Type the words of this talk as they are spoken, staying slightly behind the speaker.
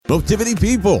Motivity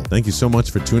people, thank you so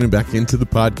much for tuning back into the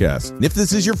podcast. And if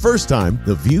this is your first time,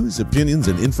 the views, opinions,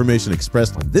 and information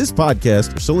expressed on this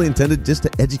podcast are solely intended just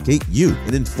to educate you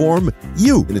and inform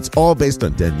you. And it's all based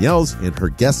on Danielle's and her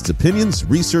guests' opinions,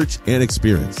 research, and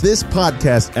experience. This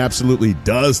podcast absolutely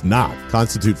does not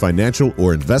constitute financial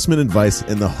or investment advice,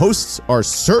 and the hosts are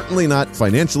certainly not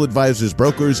financial advisors,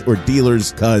 brokers, or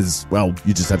dealers because, well,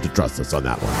 you just have to trust us on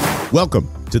that one. Welcome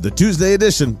to the Tuesday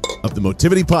edition of the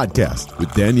Motivity Podcast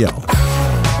with Danielle.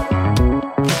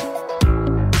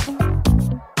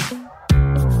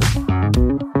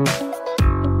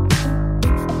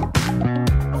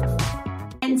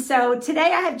 And so today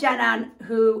I have Jen on,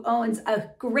 who owns a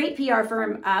great PR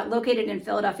firm located in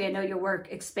Philadelphia. I know your work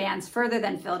expands further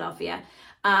than Philadelphia.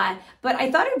 But I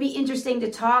thought it would be interesting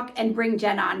to talk and bring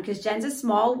Jen on because Jen's a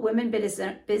small women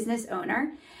business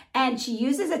owner, and she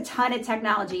uses a ton of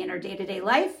technology in her day-to-day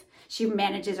life. She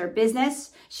manages her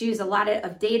business. She uses a lot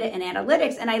of data and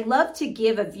analytics. And I love to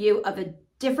give a view of a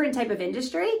different type of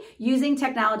industry using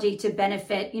technology to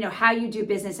benefit, how you do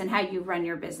business and how you run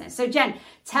your business. So Jen,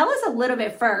 tell us a little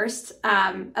bit first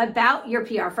about your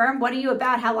PR firm. What are you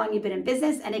about? How long you've been in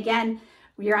business? And again,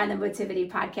 you're on the Motivity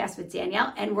Podcast with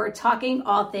Danielle, and we're talking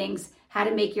all things how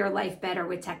to make your life better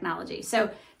with technology. So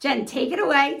Jen, take it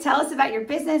away. Tell us about your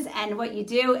business and what you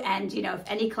do. And, if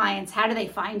any clients, how do they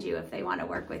find you if they want to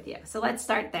work with you? So let's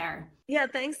start there. Yeah,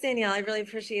 thanks, Danielle. I really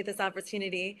appreciate this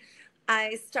opportunity.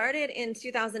 I started in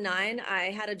 2009.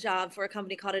 I had a job for a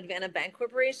company called Advanta Bank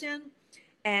Corporation,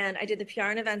 and I did the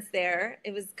PR and events there.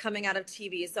 It was coming out of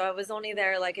TV, so I was only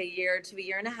there like a year to a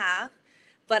year and a half,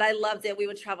 but I loved it. We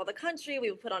would travel the country. We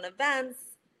would put on events.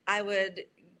 I would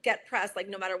get press, like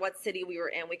no matter what city we were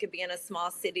in. We could be in a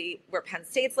small city where Penn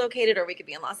State's located, or we could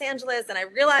be in Los Angeles. And I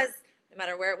realized no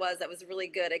matter where it was, I was really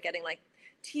good at getting like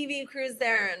TV crews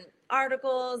there and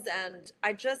articles. And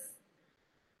I just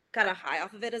got a high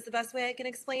off of it is the best way I can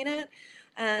explain it.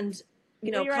 And,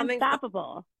 you're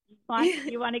unstoppable.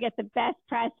 You want to get the best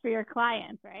press for your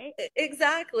clients, right?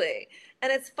 Exactly.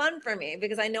 And it's fun for me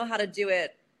because I know how to do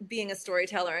it being a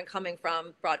storyteller and coming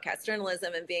from broadcast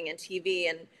journalism and being in TV,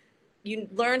 and you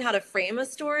learn how to frame a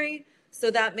story.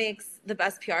 So that makes the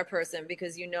best PR person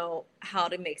because you know how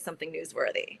to make something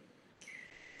newsworthy.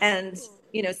 And,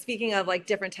 speaking of like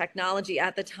different technology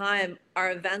at the time,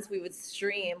 our events, we would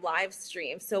live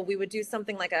stream. So we would do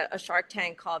something like a Shark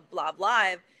Tank called Blob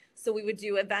Live. So we would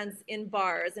do events in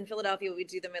bars. In Philadelphia, we would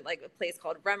do them at like a place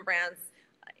called Rembrandt's.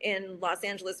 In Los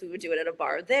Angeles, we would do it at a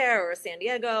bar there, or San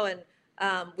Diego. And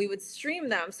we would stream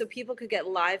them so people could get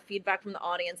live feedback from the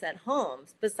audience at home,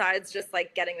 besides just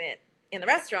like getting it in the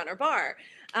restaurant or bar.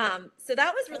 So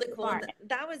that was really cool.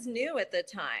 That was new at the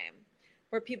time,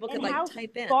 where people could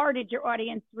type in. How far did your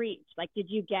audience reach? Like, did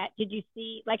you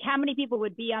see, like, how many people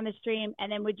would be on the stream,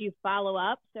 and then would you follow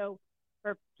up? So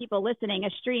for people listening, a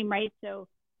stream, right? So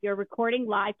you're recording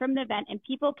live from the event, and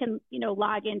people can,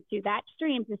 log into that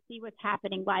stream to see what's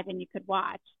happening live, and you could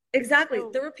watch. Exactly. So,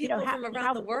 there were people from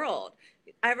around the world.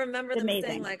 I remember them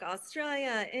saying like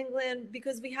Australia, England,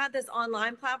 because we had this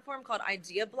online platform called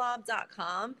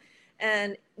ideablob.com,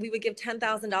 and we would give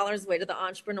 $10,000 away to the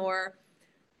entrepreneur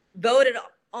voted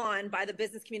on by the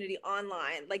business community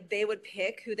online. Like they would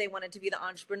pick who they wanted to be the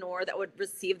entrepreneur that would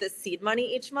receive this seed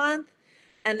money each month.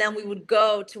 And then we would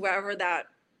go to wherever that,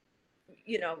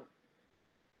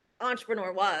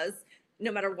 entrepreneur was,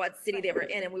 no matter what city they were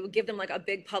in, and we would give them like a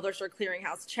big publisher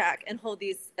clearinghouse check and hold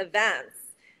these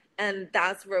events. And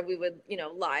that's where we would,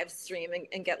 live stream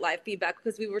and get live feedback,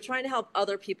 because we were trying to help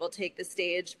other people take the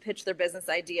stage, pitch their business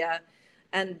idea,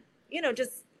 and,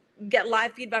 just get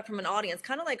live feedback from an audience,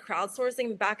 kind of like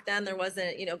crowdsourcing. Back then there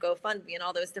wasn't, GoFundMe and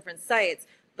all those different sites,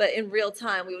 but in real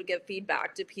time, we would give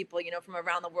feedback to people, from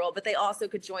around the world, but they also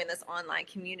could join this online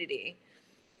community.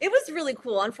 It was really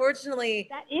cool. Unfortunately,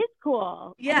 that is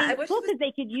cool. Yeah, it's cool because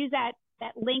they could use that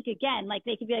link again. Like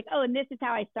they could be like, oh, and this is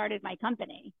how I started my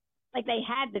company. Like they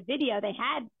had the video, they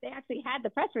actually had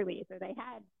the press release, or they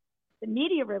had the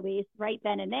media release right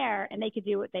then and there, and they could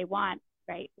do what they want,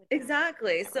 right?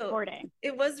 Exactly. So recording.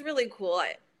 It was really cool.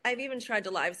 I've even tried to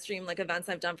live stream like events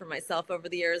I've done for myself over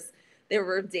the years. There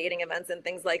were dating events and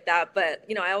things like that. But,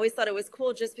 I always thought it was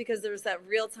cool just because there was that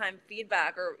real-time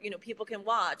feedback, or, people can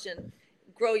watch and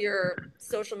grow your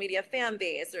social media fan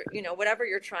base, or, whatever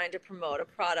you're trying to promote, a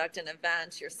product, an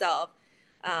event, yourself.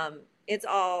 It's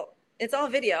all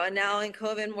video. And now in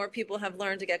COVID, more people have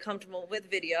learned to get comfortable with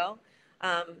video.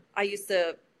 I used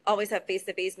to always have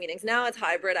face-to-face meetings. Now it's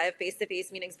hybrid. I have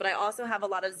face-to-face meetings, but I also have a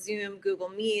lot of Zoom, Google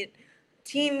Meet,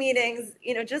 team meetings,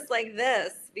 just like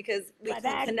this, because we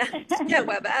can connect. Yeah,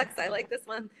 WebEx. I like this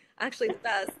one actually the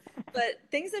best. But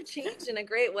things have changed in a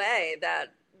great way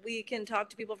that we can talk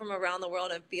to people from around the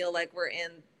world and feel like we're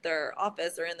in their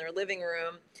office or in their living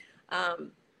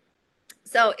room.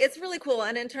 So it's really cool.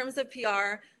 And in terms of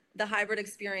PR, the hybrid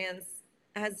experience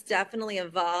has definitely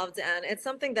evolved, and it's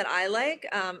something that I like.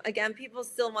 Again, people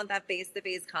still want that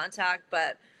face-to-face contact,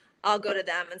 but I'll go to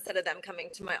them instead of them coming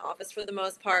to my office for the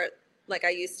most part, like I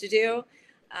used to do.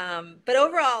 But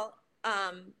overall,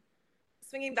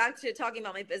 swinging back to talking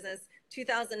about my business,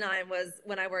 2009 was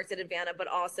when I worked at Advana, but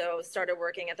also started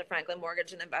working at the Franklin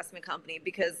Mortgage and Investment Company,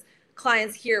 because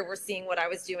clients here were seeing what I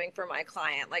was doing for my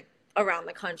client, like around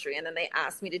the country. And then they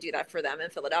asked me to do that for them in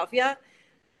Philadelphia.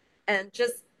 And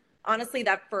just honestly,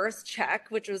 that first check,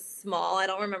 which was small, I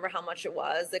don't remember how much it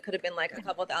was. It could have been like a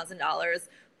couple $1,000s,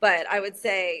 but I would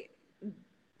say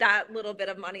that little bit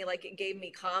of money, like, it gave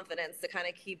me confidence to kind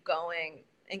of keep going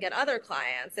and get other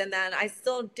clients. And then I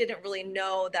still didn't really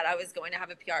know that I was going to have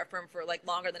a PR firm for like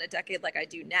longer than a decade like I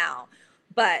do now.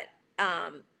 But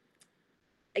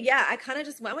yeah, I kind of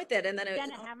just went with it. And then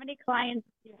Jenna, how many clients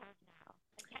do you have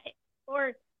now? Okay.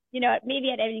 Or, you know,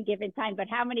 maybe at any given time, but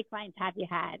how many clients have you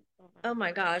had? Oh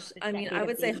my gosh. I mean, I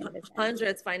would say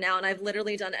hundreds by now. And I've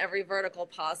literally done every vertical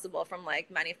possible, from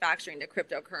like manufacturing to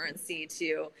cryptocurrency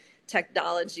to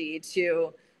technology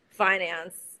to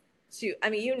finance to, I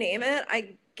mean, you name it.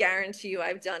 I guarantee you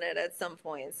I've done it at some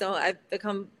point. So I've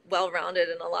become well-rounded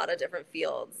in a lot of different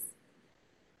fields.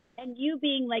 And you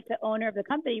being like the owner of the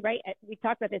company, right? We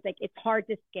talked about this, like, it's hard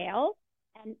to scale.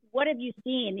 And what have you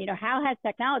seen? You know, how has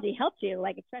technology helped you,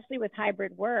 like, especially with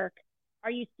hybrid work?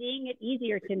 Are you seeing it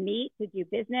easier to meet, to do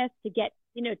business, to get,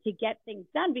 you know, to get things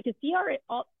done? Because PR,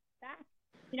 all back,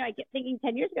 you know, I get thinking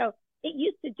 10 years ago, it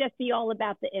used to just be all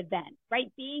about the event,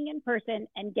 right? Being in person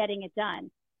and getting it done.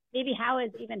 Maybe how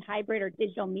has even hybrid or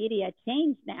digital media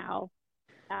changed now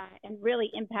and really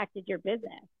impacted your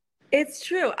business? It's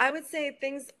true. I would say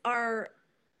things are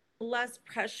less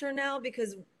pressure now,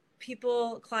 because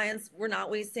clients, were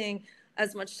not wasting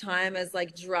as much time as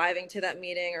like driving to that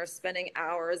meeting or spending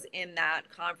hours in that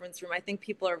conference room. I think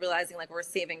people are realizing like we're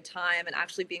saving time and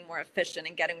actually being more efficient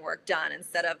and getting work done,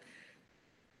 instead of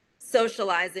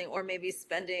socializing or maybe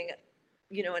spending,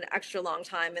 you know, an extra long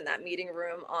time in that meeting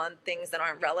room on things that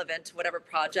aren't relevant to whatever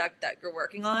project that you're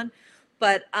working on.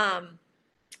 But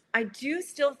I do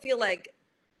still feel like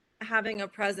having a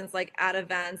presence like at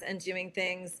events and doing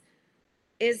things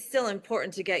is still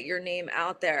important to get your name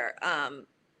out there.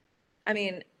 I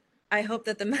mean, I hope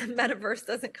that the metaverse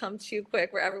doesn't come too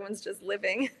quick where everyone's just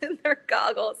living in their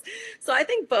goggles. So I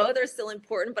think both are still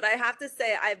important, but I have to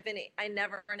say I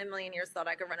never in a million years thought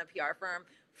I could run a PR firm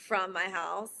from my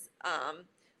house.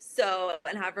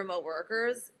 And have remote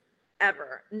workers,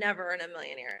 never in a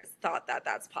million years thought that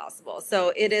that's possible.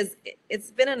 So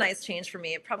it's been a nice change for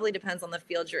me. It probably depends on the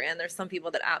field you're in. There's some people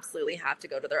that absolutely have to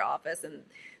go to their office and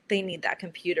they need that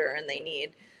computer and they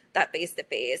need that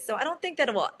face-to-face. So I don't think that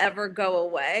it will ever go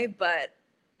away, but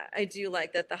I do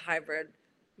like that the hybrid,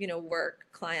 you know, work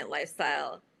client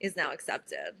lifestyle is now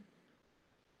accepted.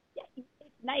 Yeah, it's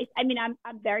nice. I mean,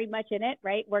 I'm very much in it,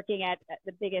 right? Working at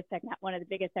one of the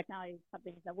biggest technology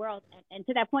companies in the world. And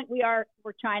to that point, we're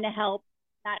trying to help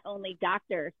not only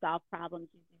doctors solve problems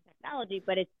using technology,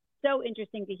 but it's so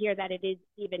interesting to hear that it is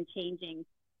even changing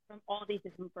from all these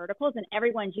different verticals, and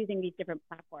everyone's using these different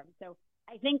platforms. So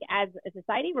I think as a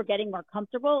society, we're getting more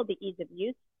comfortable. The ease of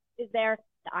use is there.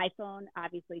 The iPhone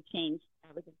obviously changed,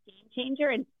 was a game changer,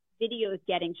 and video is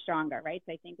getting stronger, right?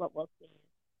 So I think what we'll see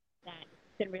is that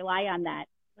you can rely on that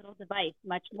little device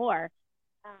much more.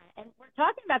 And we're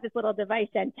talking about this little device,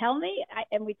 and tell me,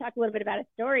 and we talked a little bit about a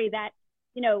story that,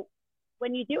 you know,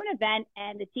 when you do an event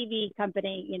and the TV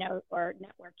company, you know, or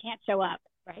network can't show up,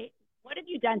 right? What have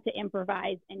you done to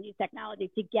improvise and use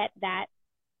technology to get that,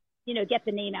 you know, get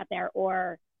the name out there,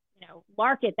 or, you know,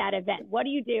 market that event? What do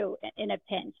you do in a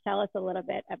pinch? Tell us a little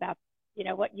bit about, you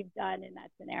know, what you've done in that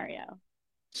scenario.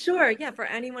 Sure. Yeah. For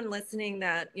anyone listening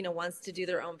that, you know, wants to do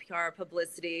their own PR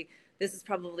publicity, this is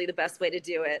probably the best way to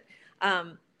do it.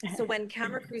 So when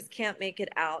camera crews can't make it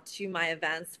out to my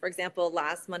events, for example,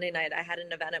 last Monday night, I had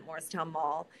an event at Morristown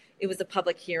Mall. It was a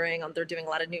public hearing. They're doing a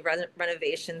lot of new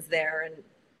renovations there. And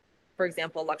for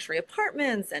example, luxury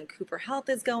apartments, and Cooper Health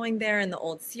is going there in the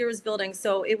old Sears building.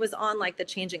 So it was on like the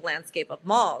changing landscape of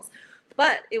malls,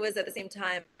 but it was at the same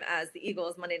time as the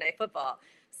Eagles Monday Night Football.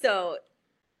 So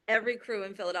every crew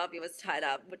in Philadelphia was tied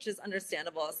up, which is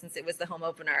understandable since it was the home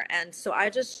opener. And so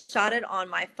I just shot it on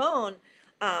my phone,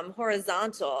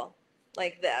 horizontal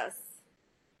like this.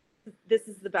 This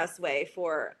is the best way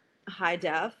for high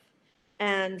def.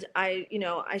 And I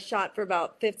shot for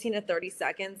about 15 to 30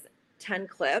 seconds, 10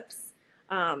 clips.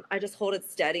 I just hold it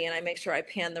steady and I make sure I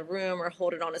pan the room or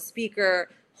hold it on a speaker,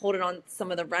 hold it on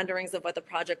some of the renderings of what the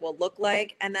project will look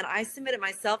like. And then I submit it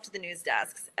myself to the news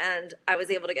desks, and I was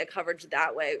able to get coverage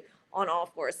that way on all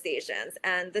 4 stations.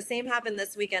 And the same happened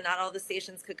this weekend. Not all the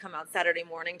stations could come out Saturday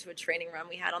morning to a training run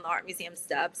we had on the Art Museum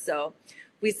steps. So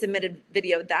we submitted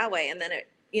video that way. And then it,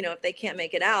 if they can't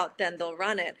make it out, then they'll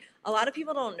run it. A lot of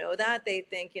people don't know that. They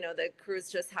think, the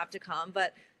crews just have to come,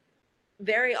 but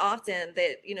very often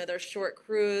that, there's short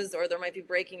crews or there might be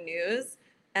breaking news.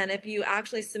 And if you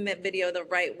actually submit video the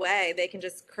right way, they can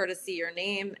just courtesy your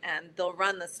name and they'll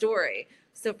run the story.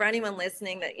 So for anyone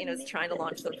listening that, is trying to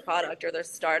launch their product or their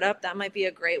startup, that might be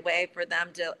a great way for them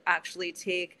to actually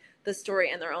take the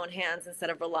story in their own hands instead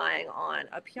of relying on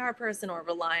a PR person or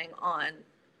relying on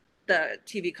the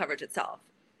TV coverage itself.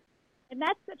 And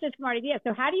that's such a smart idea.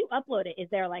 So how do you upload it? Is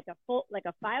there like a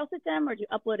file system, or do you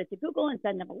upload it to Google and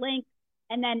send them a link?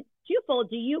 And then twofold,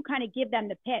 do you kind of give them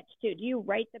the pitch too? Do you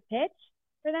write the pitch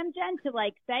for them, Jen, to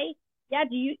like say, yeah,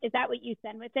 is that what you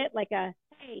send with it? Like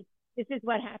hey, this is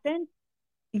what happened?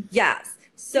 Yes.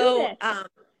 So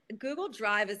Google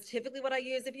Drive is typically what I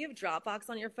use. If you have Dropbox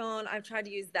on your phone, I've tried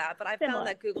to use that, but I found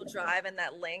that Google Drive and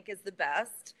that link is the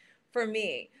best for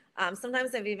me.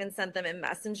 Sometimes I've even sent them in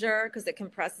Messenger because it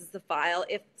compresses the file.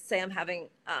 If say I'm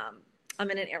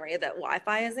in an area that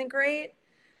Wi-Fi isn't great,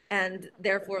 and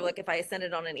therefore, like if I send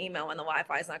it on an email and the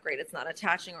Wi-Fi is not great, it's not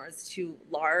attaching or it's too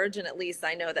large, and at least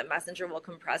I know that Messenger will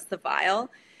compress the file.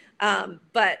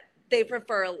 But they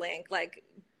prefer a link like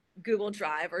Google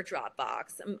Drive or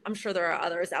Dropbox. I'm sure there are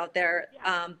others out there,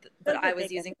 but I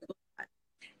was using Google Drive.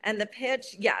 And the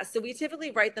pitch, so we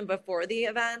typically write them before the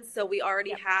event. So we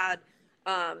already had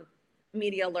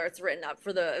media alerts written up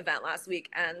for the event last week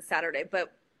and Saturday,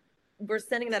 but we're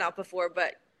sending that out before.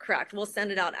 But correct, we'll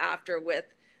send it out after with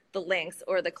the links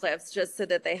or the clips, just so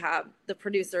that they have the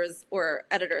producers or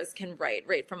editors can write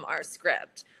right from our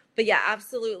script. But yeah,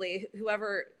 absolutely,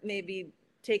 whoever may be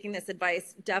taking this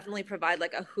advice, definitely provide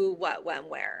like a who, what, when,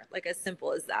 where, like as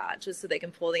simple as that, just so they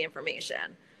can pull the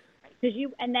information.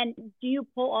 And then do you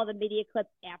pull all the media clips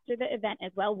after the event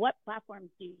as well? What platforms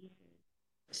do you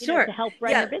use to help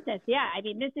run your business? Yeah, I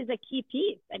mean, this is a key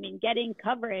piece. I mean, getting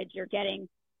coverage or getting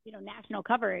national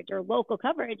coverage or local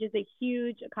coverage is a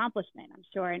huge accomplishment, I'm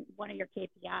sure, and one of your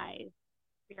KPIs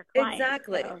for your clients.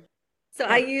 Exactly. So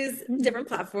I use different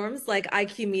platforms like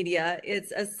IQ Media.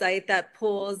 It's a site that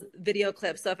pulls video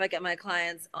clips. So if I get my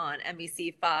clients on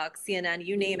NBC, Fox, CNN,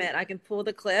 you name it, I can pull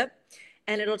the clip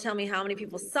and it'll tell me how many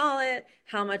people saw it,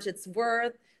 how much it's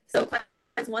worth. So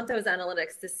clients want those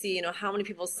analytics to see, how many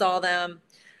people saw them,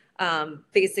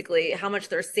 basically how much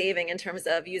they're saving in terms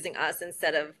of using us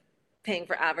instead of paying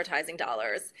for advertising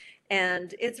dollars.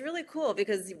 And it's really cool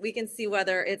because we can see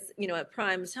whether it's, at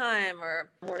prime time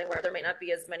or morning where there may not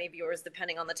be as many viewers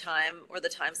depending on the time or the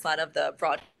time slot of the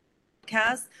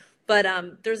broadcast. But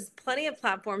there's plenty of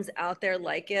platforms out there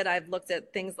like it. I've looked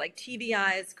at things like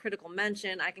TVI's, Critical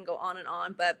Mention. I can go on and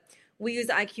on, but we use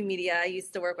IQ Media. I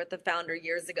used to work with the founder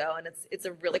years ago, and it's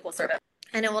a really cool service.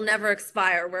 And it will never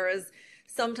expire, whereas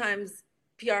sometimes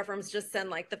PR firms just send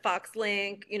like the Fox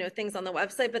link, things on the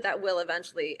website, but that will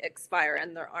eventually expire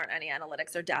and there aren't any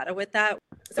analytics or data with that.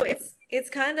 So it's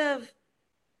kind of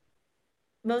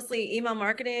mostly email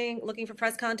marketing, looking for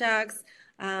press contacts,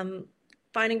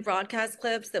 finding broadcast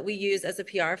clips that we use as a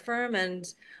PR firm. And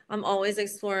I'm always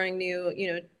exploring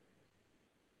new,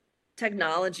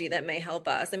 technology that may help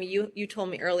us. I mean, you told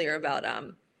me earlier about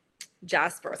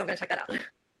Jasper, so I'm going to check that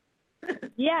out.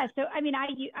 Yeah. So, I mean,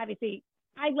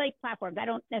 I like platforms. I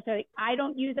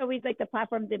don't use always like the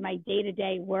platforms in my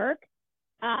day-to-day work.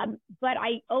 But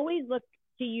I always look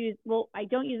to use, I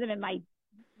don't use them in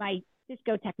my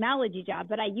Cisco technology job,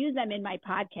 but I use them in my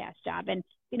podcast job. And,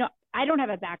 I don't have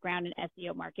a background in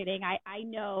SEO marketing. I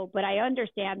know, but I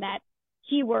understand that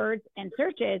keywords and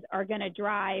searches are going to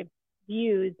drive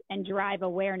views and drive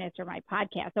awareness for my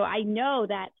podcast. So I know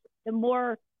that the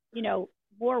more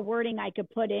wording I could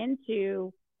put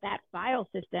into that file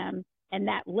system and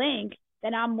that link,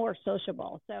 then I'm more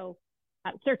searchable.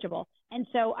 And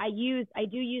so I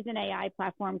do use an AI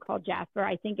platform called Jasper.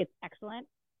 I think it's excellent.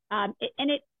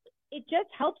 It just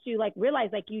helps you like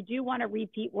realize like you do want to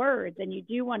repeat words and you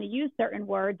do want to use certain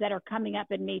words that are coming up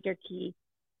in major key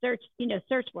search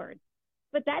words.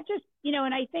 But that just,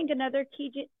 and I think another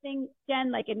key thing,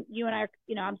 Jen, like, and you and I are,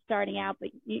 I'm starting out,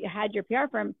 but you had your PR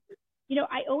firm,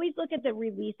 I always look at the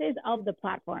releases of the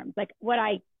platforms, like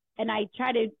I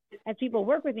try to, as people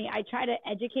work with me, I try to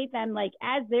educate them, like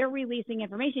as they're releasing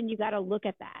information, you got to look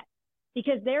at that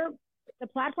because the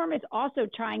platform is also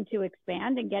trying to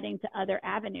expand and getting to other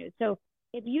avenues. So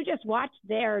if you just watch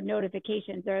their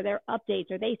notifications or their updates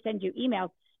or they send you emails,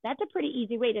 that's a pretty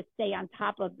easy way to stay on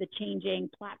top of the changing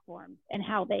platforms and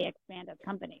how they expand as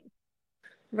companies.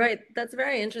 Right. That's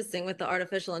very interesting with the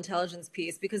artificial intelligence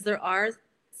piece, because there are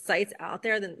sites out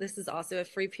there, then this is also a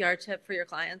free PR tip for your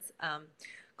clients,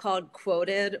 called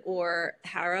Quoted or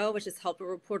Harrow, which is Help a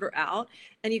Reporter Out.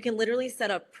 And you can literally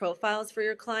set up profiles for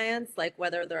your clients, like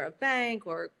whether they're a bank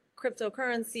or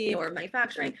cryptocurrency or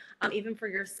manufacturing, even for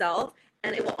yourself.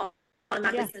 And it will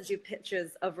automatically send you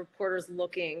pitches of reporters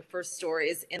looking for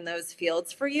stories in those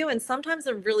fields for you. And sometimes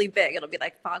they're really big. It'll be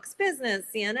like Fox Business,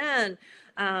 CNN,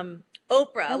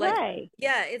 Oprah. No like, way.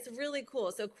 yeah, it's really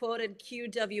cool. So Quoted,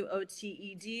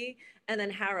 Quoted, and then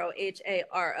Harrow,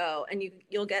 Haro, and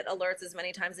you'll get alerts as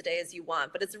many times a day as you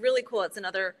want. But it's really cool. It's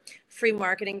another free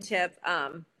marketing tip.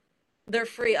 They're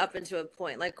free up into a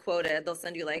point. Like Quoted, they'll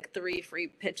send you like 3 free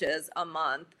pitches a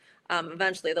month.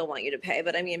 Eventually they'll want you to pay,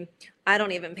 but I mean, I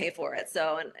don't even pay for it.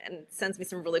 So, and it sends me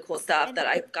some really cool stuff that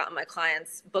I've gotten my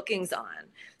clients bookings on.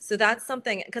 So that's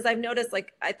something, because I've noticed,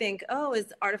 like, I think, oh,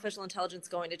 is artificial intelligence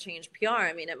going to change PR?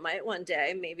 I mean, it might one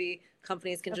day. Maybe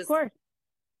companies can just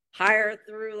hire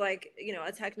through, like, you know,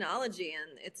 a technology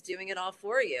and it's doing it all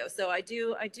for you. So I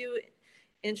do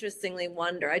interestingly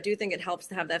wonder. I do think it helps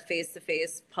to have that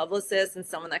face-to-face publicist and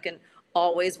someone that can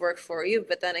always work for you.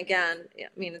 But then again, I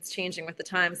mean, it's changing with the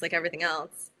times, like everything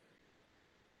else.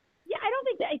 Yeah,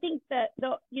 I think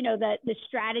the you know, the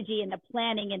strategy and the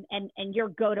planning and your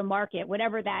go to market,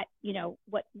 whatever that, you know,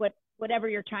 whatever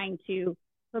you're trying to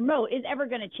promote is ever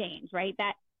going to change, right?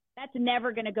 That's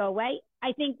never going to go away.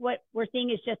 I think what we're seeing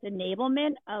is just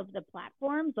enablement of the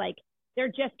platforms. Like, they're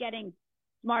just getting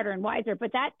smarter and wiser,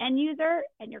 but that end user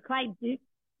and your client, we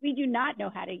do not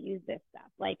know how to use this stuff.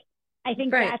 Like, I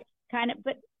think that's kind of,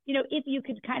 but you know, if you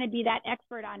could kind of be that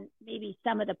expert on maybe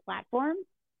some of the platforms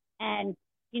and,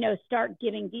 you know, start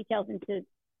giving details into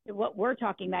what we're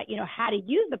talking about, you know, how to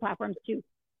use the platforms to,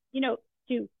 you know,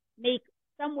 to make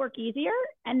some work easier.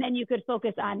 And then you could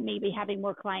focus on maybe having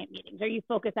more client meetings, or you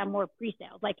focus on more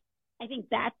pre-sales. Like, I think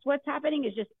that's what's happening,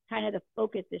 is just kind of the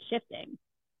focus is shifting,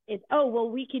 is, oh, well,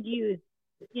 we could use,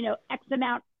 you know, X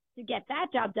amount to get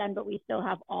that job done, but we still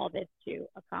have all this to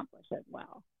accomplish as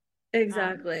well.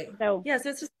 Exactly. So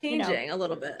it's just changing a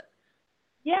little bit.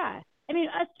 Yeah. I mean,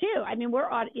 us too. I mean, we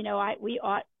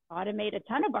automate a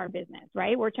ton of our business,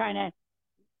 right? We're trying to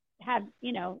have,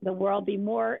 you know, the world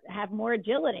have more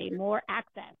agility, more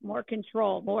access, more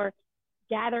control, more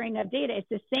gathering of data. It's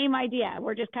the same idea.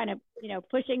 We're just kind of, you know,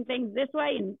 pushing things this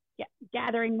way and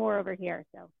gathering more over here.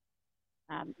 So,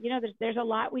 you know, there's a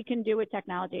lot we can do with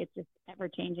technology. It's just ever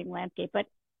changing landscape, but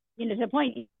you know, to the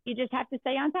point, you just have to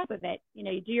stay on top of it. You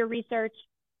know, you do your research,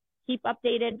 keep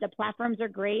updated. The platforms are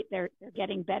great. They're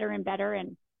getting better and better.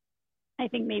 And I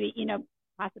think maybe, you know,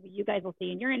 possibly you guys will see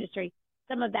in your industry,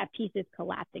 some of that piece is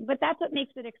collapsing, but that's what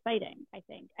makes it exciting.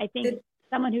 I think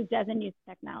someone who doesn't use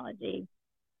technology,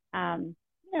 you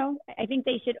know, I think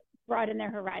they should broaden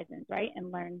their horizons, right?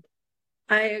 And learn.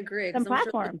 I agree. Some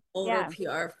platforms. Sure older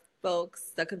PR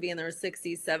folks that could be in their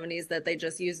 60s, 70s, that they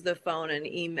just use the phone and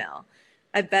email.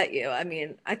 I bet you. I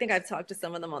mean, I think I've talked to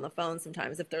some of them on the phone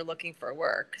sometimes if they're looking for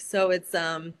work. So it's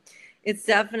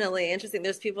definitely interesting.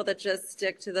 There's people that just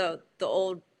stick to the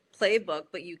old playbook,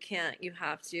 but you can't. You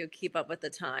have to keep up with the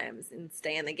times and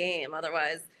stay in the game.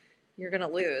 Otherwise, you're gonna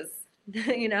lose.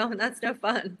 You know, and that's no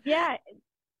fun. Yeah,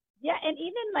 and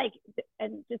even like,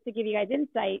 and just to give you guys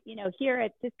insight, you know, here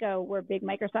at Cisco, we're a big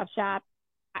Microsoft shop.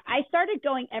 I started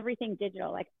going everything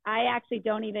digital. Like, I actually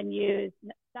don't even use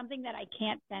something that I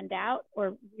can't send out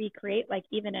or recreate, like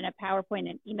even in a PowerPoint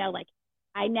and email. Like,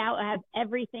 I now have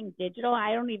everything digital.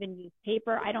 I don't even use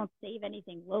paper. I don't save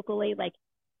anything locally. Like,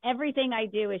 everything I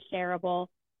do is shareable.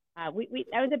 That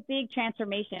was a big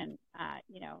transformation,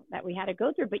 you know, that we had to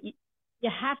go through, but you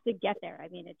have to get there. I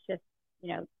mean, it's just,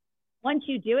 you know, once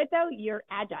you do it though, you're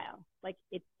agile. Like,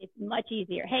 it's much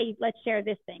easier. Hey, let's share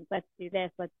this thing. Let's do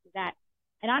this. Let's do that.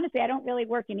 And honestly, I don't really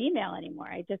work in email anymore.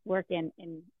 I just work in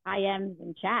IMs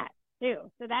and chat too.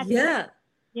 So that's,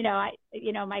 you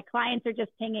know, my clients are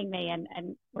just pinging me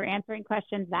and we're answering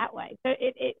questions that way. So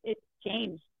it's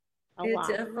changed a lot.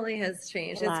 It definitely has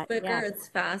changed. It's quicker, it's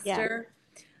faster.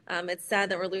 Yeah. It's sad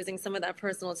that we're losing some of that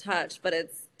personal touch, but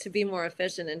it's to be more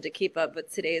efficient and to keep up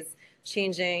with today's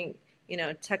changing, you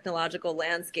know, technological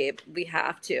landscape. We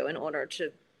have to, in order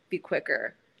to be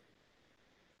quicker.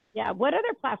 Yeah. What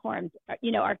other platforms,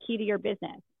 you know, are key to your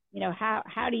business? You know,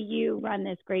 how do you run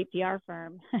this great PR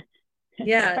firm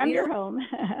from your home?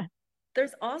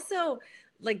 There's also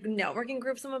like networking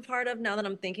groups I'm a part of now that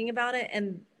I'm thinking about it,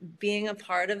 and being a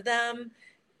part of them,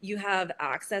 you have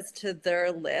access to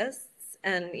their lists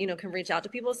and, can reach out to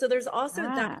people. So there's also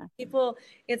that people,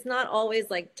 it's not always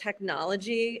like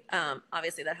technology.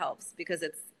 Obviously that helps because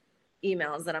it's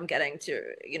emails that I'm getting to,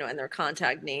 and their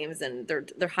contact names and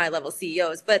they're high level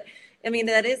CEOs. But I mean,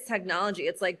 that is technology.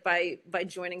 It's like by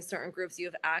joining certain groups, you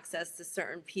have access to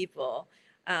certain people.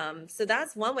 So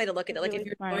that's one way to look at it. Like if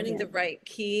you're joining the right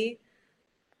key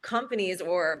companies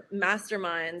or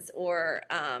masterminds or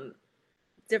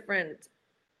different,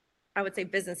 I would say,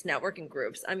 business networking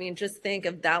groups. I mean, just think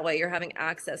of that way. You're having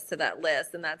access to that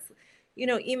list, and that's,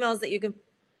 emails that you can,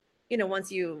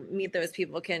 once you meet those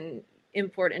people, can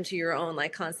import into your own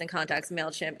like Constant Contacts,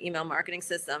 MailChimp, email marketing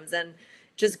systems, and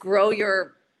just grow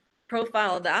your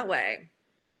profile that way.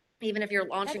 Even if you're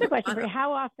launching. That's a question for you.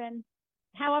 How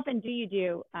often do you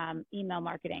do email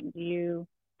marketing?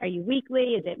 Are you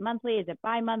weekly? Is it monthly? Is it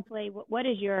bi-monthly?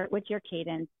 What's your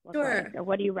cadence look like, or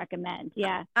what do you recommend?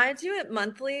 Yeah. I do it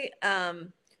monthly.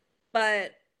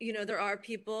 But there are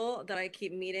people that I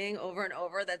keep meeting over and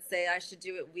over that say I should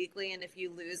do it weekly. And if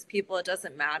you lose people, it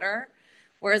doesn't matter.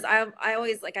 Whereas I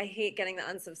always I hate getting the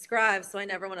unsubscribe. So I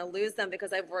never want to lose them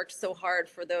because I've worked so hard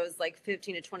for those like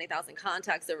 15 to 20,000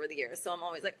 contacts over the years. So I'm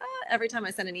always like, every time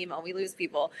I send an email, we lose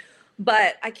people.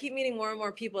 But I keep meeting more and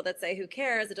more people that say, who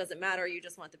cares? It doesn't matter. You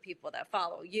just want the people that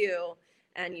follow you,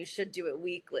 and you should do it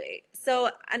weekly. So,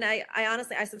 and I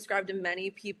honestly, I subscribe to many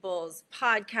people's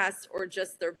podcasts or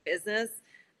just their business,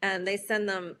 and they send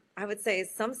them, I would say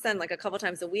some send like a couple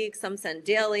times a week, some send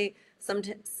daily,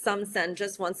 some send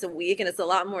just once a week, and it's a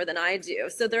lot more than I do.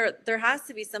 So there has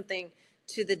to be something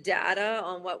to the data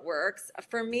on what works.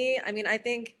 For me, I mean, I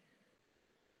think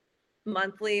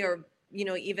monthly or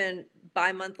even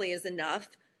bi-monthly is enough,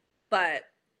 but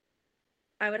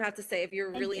I would have to say if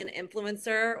you're really an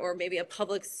influencer or maybe a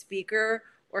public speaker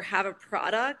or have a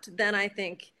product, then I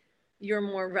think you're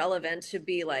more relevant to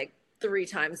be like 3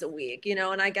 times a week,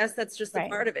 and I guess that's just a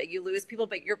part of it. You lose people,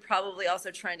 but you're probably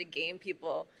also trying to gain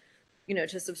people,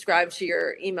 to subscribe to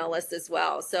your email list as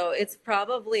well. So it's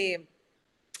probably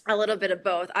a little bit of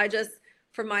both.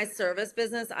 For my service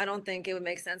business, I don't think it would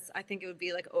make sense. I think it would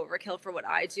be like overkill for what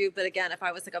I do. But again, if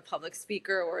I was like a public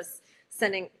speaker or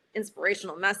sending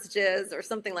inspirational messages or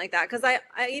something like that, because I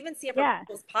even see it from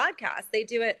people's podcasts. They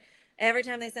do it every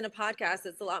time they send a podcast.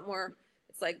 It's a lot more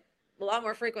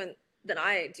frequent than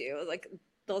I do. Like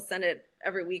they'll send it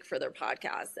every week for their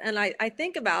podcast. And I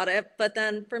think about it, but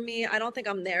then for me, I don't think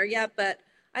I'm there yet. But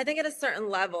I think at a certain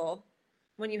level,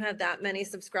 when you have that many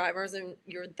subscribers and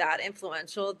you're that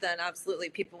influential, then absolutely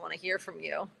people want to hear from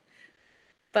you.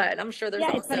 But I'm sure there's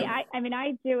it's funny. I mean,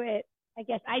 I do it, I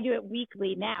guess I do it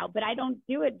weekly now, but I don't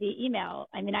do it via email.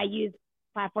 I mean, I use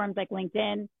platforms like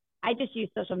LinkedIn. I just use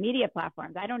social media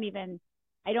platforms. I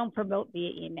don't promote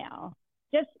via email.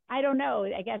 I don't know.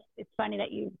 I guess it's funny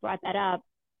that you brought that up.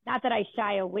 Not that I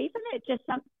shy away from it, just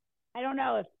I don't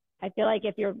know, if I feel like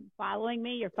if you're following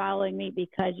me, you're following me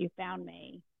because you found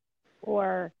me,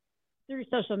 or through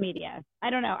social media.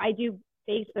 I don't know. I do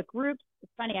Facebook groups.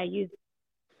 It's funny.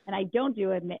 I don't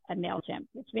do a MailChimp,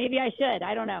 which maybe I should.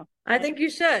 I don't know. I think you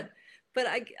should. But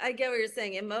I get what you're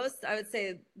saying. And most, I would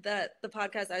say that the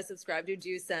podcasts I subscribe to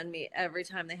do send me every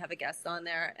time they have a guest on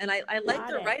there. And I like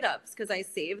their write-ups because I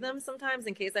save them sometimes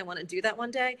in case I want to do that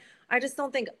one day. I just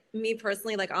don't think, me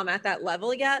personally, like I'm at that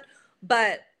level yet.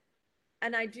 I'm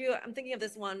thinking of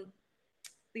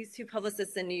these 2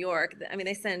 publicists in New York. I mean,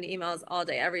 they send emails all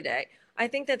day, every day. I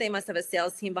think that they must have a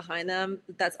sales team behind them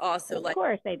that's also of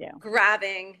course they do,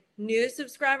 grabbing new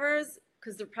subscribers,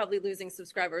 because they're probably losing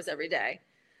subscribers every day.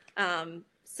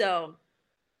 So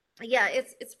yeah,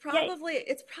 it's probably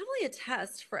a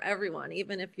test for everyone.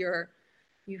 Even if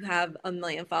you have 1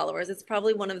 million followers, it's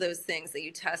probably one of those things that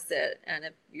you test it. And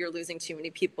if you're losing too many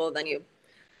people, then you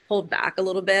hold back a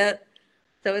little bit.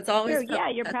 So it's always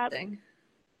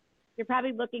you're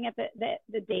probably looking at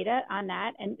the data on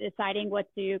that and deciding what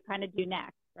to kind of do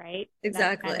next, right?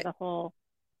 Exactly. That's kind of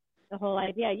the whole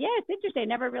idea. Yeah, it's interesting. I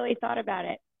never really thought about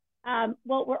it.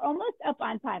 Well, we're almost up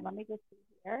on time. Let me just see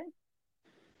here.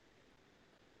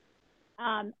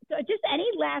 So just any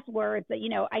last words that,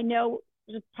 I know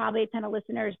there's probably a ton of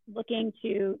listeners looking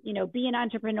to, be an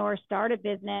entrepreneur, start a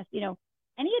business,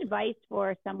 any advice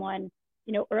for someone,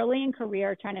 early in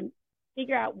career trying to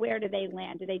figure out where do they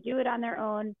land? Do they do it on their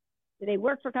own? Do they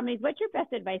work for companies? What's your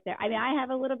best advice there? I mean, I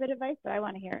have a little bit of advice, but I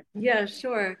want to hear it. Yeah,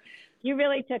 sure. You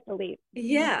really took the leap.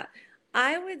 Yeah.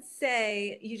 I would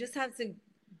say you just have to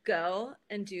go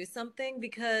and do something,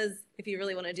 because if you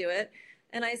really want to do it.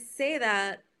 And I say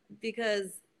that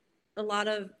because a lot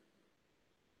of,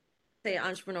 say,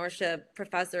 entrepreneurship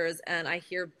professors, and I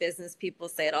hear business people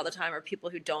say it all the time, or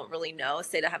people who don't really know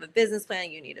say to have a business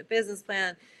plan, you need a business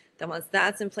plan. Then once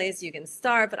that's in place, you can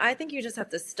start. But I think you just have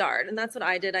to start. And that's what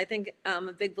I did. I think I'm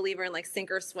a big believer in like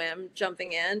sink or swim,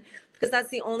 jumping in, because that's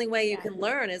the only way you can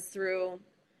learn is through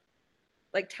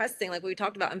like testing, like we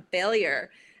talked about, and failure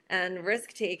and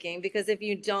risk taking. Because if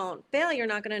you don't fail, you're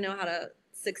not going to know how to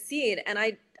succeed. And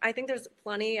I think there's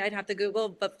plenty, I'd have to Google,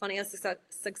 but plenty of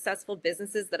successful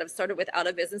businesses that have started without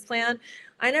a business plan.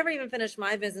 I never even finished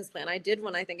my business plan. I did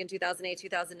one, I think in 2008,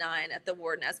 2009 at the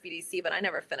Wharton SBDC, but I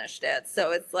never finished it.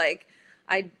 So it's like,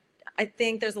 I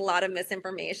think there's a lot of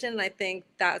misinformation. And I think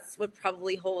that's what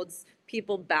probably holds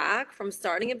people back from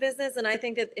starting a business. And I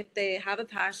think that if they have a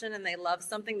passion and they love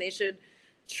something, they should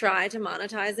try to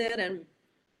monetize it and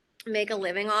make a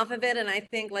living off of it. And I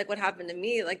think like what happened to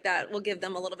me, like that will give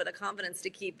them a little bit of confidence to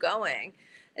keep going.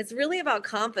 It's really about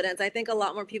confidence. I think a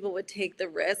lot more people would take the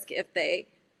risk if they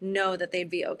know that they'd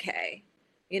be okay,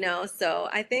 So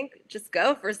I think just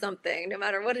go for something, no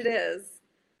matter what it is.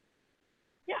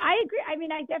 Yeah, I agree. I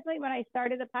mean, I definitely, when I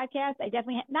started the podcast, I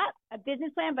definitely had not a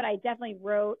business plan, but I definitely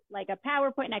wrote like a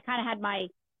PowerPoint, and I kind of had my,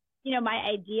 my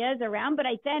ideas around, but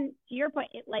I then, to your point,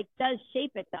 it like does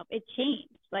shape itself. It changed.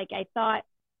 Like I thought,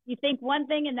 you think one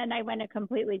thing and then I went a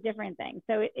completely different thing.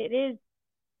 So it is,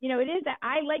 it is that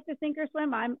I like to sink or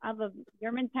swim. I'm of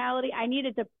your mentality. I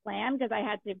needed to plan because I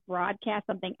had to broadcast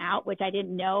something out, which I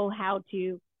didn't know how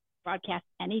to broadcast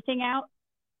anything out.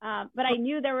 But I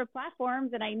knew there were platforms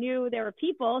and I knew there were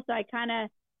people. So I kind of,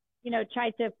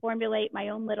 tried to formulate my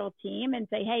own little team and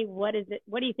say, hey, what is it?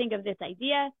 What do you think of this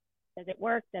idea? Does it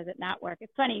work? Does it not work?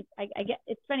 It's funny.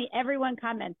 It's funny. Everyone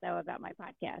comments though about my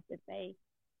podcast. If they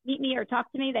meet me or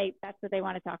talk to me, that's what they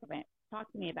want to talk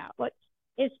to me about, which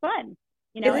is fun,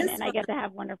 and I get to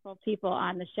have wonderful people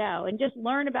on the show and just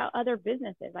learn about other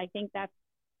businesses. I think that's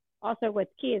also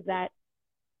what's key is that,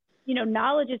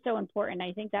 knowledge is so important.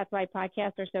 I think that's why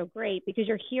podcasts are so great, because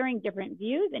you're hearing different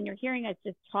views and you're hearing us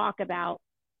just talk about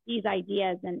these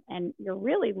ideas and you're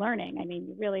really learning. I mean,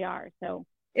 you really are. So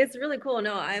it's really cool.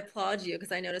 No, I applaud you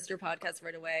because I noticed your podcast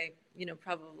right away,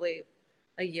 probably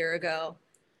a year ago.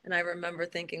 And I remember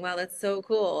thinking, wow, that's so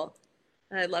cool.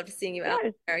 And I'd love to seeing you out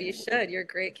there. You should. You're a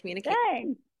great communicator.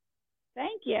 Thanks.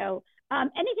 Thank you.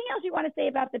 Anything else you want to say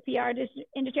about the PR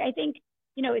industry? I think,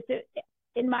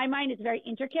 in my mind, it's very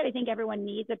intricate. I think everyone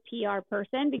needs a PR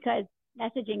person because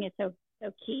messaging is so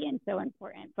key and so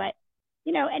important. But,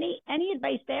 any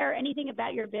advice there, anything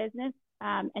about your business?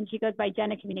 And she goes by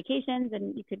Jenna Communications,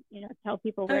 and you could, tell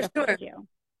people where to find you.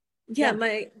 Yeah,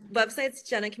 my website's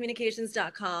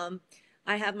jennacommunications.com.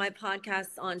 I have my podcast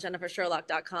on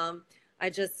jennifersherlock.com.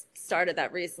 I just started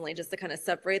that recently just to kind of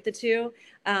separate the two.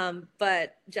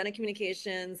 But Jenna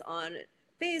Communications on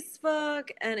Facebook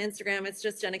and Instagram, it's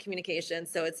just Jenna Communications.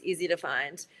 So it's easy to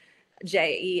find,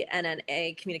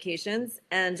 JENNA Communications.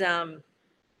 And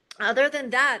other than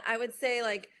that, I would say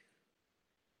like,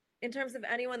 in terms of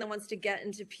anyone that wants to get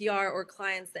into PR or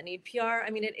clients that need PR,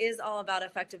 I mean, it is all about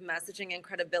effective messaging and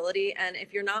credibility. And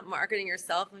if you're not marketing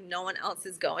yourself, no one else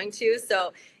is going to.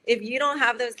 So if you don't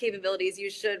have those capabilities,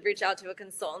 you should reach out to a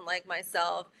consultant like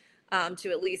myself to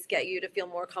at least get you to feel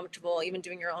more comfortable, even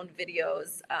doing your own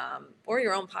videos or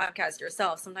your own podcast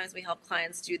yourself. Sometimes we help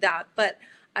clients do that. But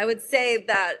I would say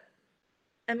that,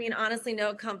 I mean, honestly,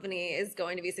 no company is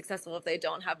going to be successful if they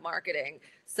don't have marketing.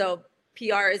 So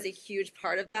PR is a huge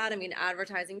part of that. I mean,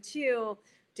 advertising too,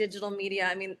 digital media.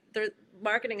 I mean,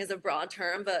 marketing is a broad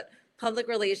term, but public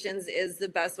relations is the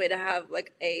best way to have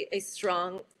like a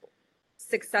strong,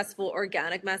 successful,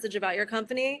 organic message about your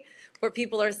company where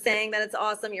people are saying that it's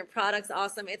awesome, your product's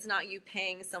awesome. It's not you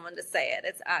paying someone to say it.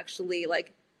 It's actually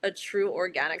like a true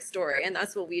organic story. And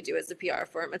that's what we do as a PR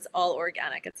firm. It's all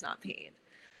organic. It's not paid.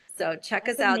 So check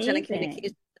us out,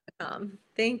 jennacommunications.com.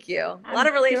 Thank you. A lot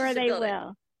of relationship building. Sure they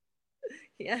will.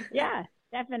 Yeah,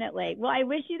 definitely. Well, I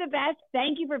wish you the best.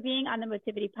 Thank you for being on the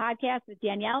Motivity podcast with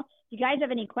Danielle. If you guys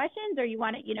have any questions or you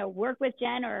want to, work with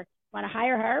Jen or want to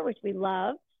hire her, which we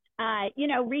love,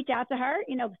 reach out to her,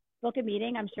 book a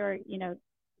meeting. I'm sure,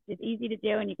 it's easy to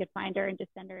do and you could find her and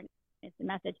just send her a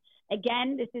message.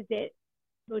 Again, this is the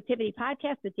Motivity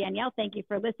podcast with Danielle. Thank you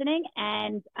for listening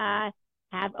and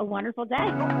have a wonderful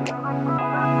day.